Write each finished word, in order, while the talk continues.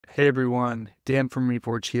Hey everyone, Dan from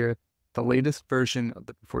Reforge here. The latest version of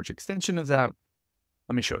the Reforge extension is out.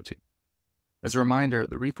 Let me show it to you. As a reminder,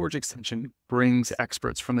 the Reforge extension brings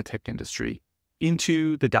experts from the tech industry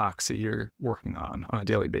into the docs that you're working on a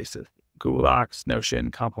daily basis. Google Docs,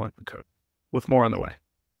 Notion, Confluence, and Coda, with more on the way.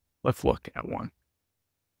 Let's look at one.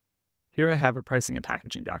 Here I have a pricing and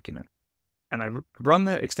packaging document, and I've run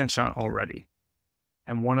the extension on already.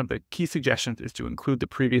 And one of the key suggestions is to include the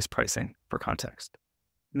previous pricing for context.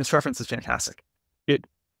 And this reference is fantastic. It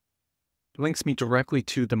links me directly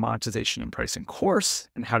to the monetization and pricing course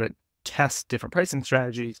and how to test different pricing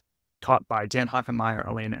strategies taught by Dan Hoffenmeyer,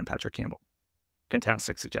 Elena, and Patrick Campbell.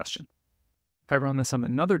 Fantastic suggestion. If I run this on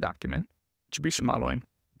another document, attribution modeling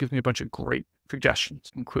gives me a bunch of great suggestions,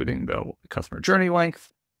 including the customer journey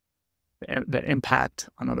length, the impact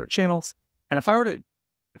on other channels. And if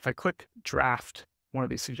I click draft one of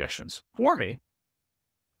these suggestions for me,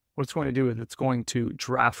 what it's going to do is it's going to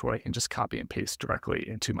draft what I can just copy and paste directly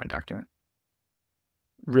into my document.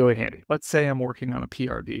 Really handy. Let's say I'm working on a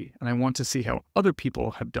PRD and I want to see how other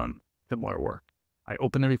people have done similar work. I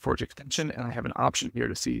open the Reforge extension and I have an option here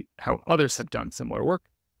to see how others have done similar work.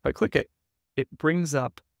 If I click it, it brings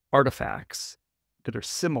up artifacts that are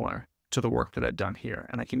similar to the work that I've done here.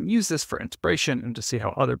 And I can use this for inspiration and to see how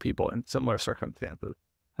other people in similar circumstances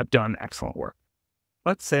have done excellent work.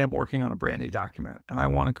 Let's say I'm working on a brand new document and I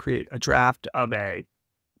want to create a draft of a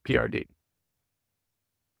PRD.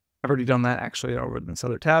 I've already done that actually over in this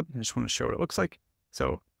other tab. I just want to show what it looks like.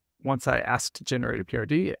 So once I ask to generate a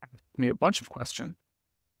PRD, it asks me a bunch of questions.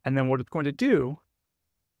 And then what it's going to do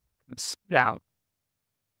is spit out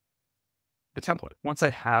the template. Once I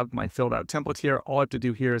have my filled out template here, all I have to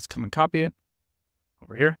do here is come and copy it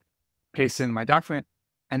over here, paste it in my document.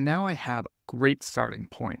 And now I have a great starting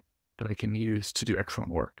point that I can use to do excellent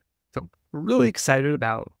work. So we're really excited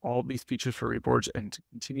about all these features for Reforge and to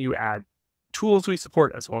continue to add tools we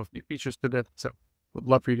support as well as new features to this. So we'd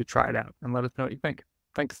love for you to try it out and let us know what you think.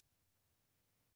 Thanks.